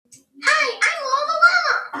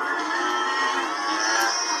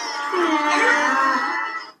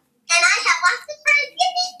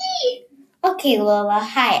Okay, Lola.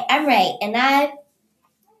 Hi, I'm Ray, and I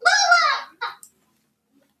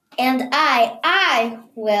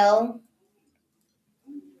will.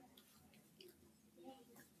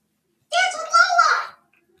 It's Lola!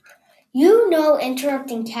 You know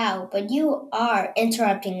interrupting cow, but you are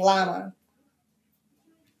interrupting llama.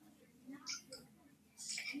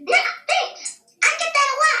 No, thanks. I get that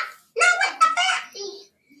a lot. Not with the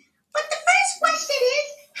backseat. But the first question is,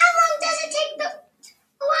 how long does it take the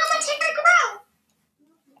llama to grow?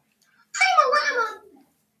 I'm a llama,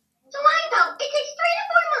 so I know it takes 3 to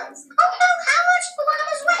 4 months. Oh no, how much do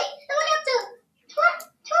llamas weigh? And we have to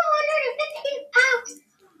 250 pounds.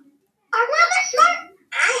 Are llamas smart?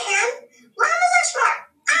 I am. Llamas are smart.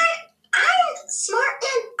 I'm smart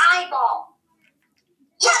than eyeball.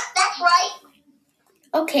 Yep, that's right.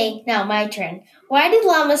 Okay, now my turn. Why did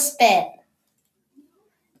llamas spit?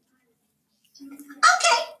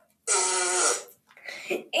 Okay.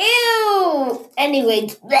 Ew!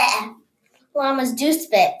 Anyways, bleh. Llamas do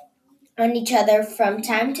spit on each other from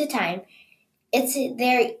time to time. It's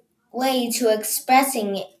their way to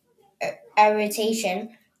expressing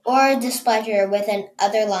irritation or displeasure with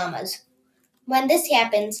other llamas. When this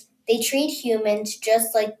happens, they treat humans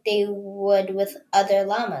just like they would with other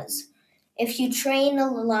llamas. If you train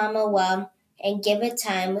a llama well and give it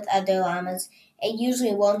time with other llamas, it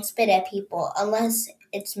usually won't spit at people unless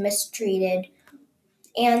it's mistreated.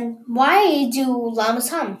 And why do llamas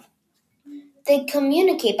hum? They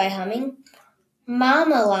communicate by humming.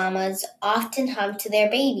 Mama llamas often hum to their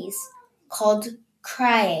babies, called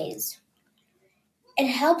cries. It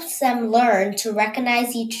helps them learn to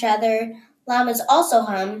recognize each other. Llamas also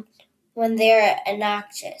hum when they're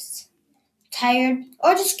obnoxious, tired,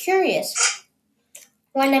 or just curious.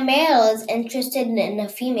 When a male is interested in a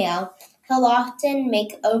female, he'll often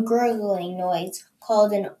make a gurgling noise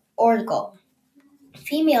called an orgle.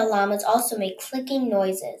 Female llamas also make clicking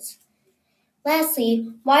noises. Lastly,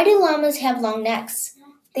 why do llamas have long necks?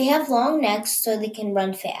 They have long necks so they can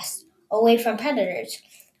run fast, away from predators.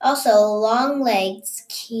 Also, long legs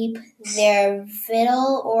keep their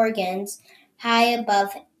vital organs high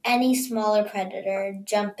above any smaller predator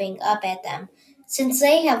jumping up at them. Since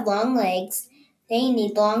they have long legs, they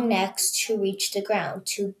need long necks to reach the ground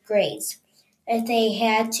to graze. If they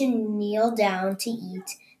had to kneel down to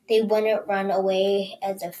eat, they wouldn't run away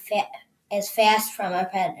as fast from a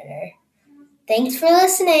predator. Thanks for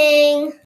listening.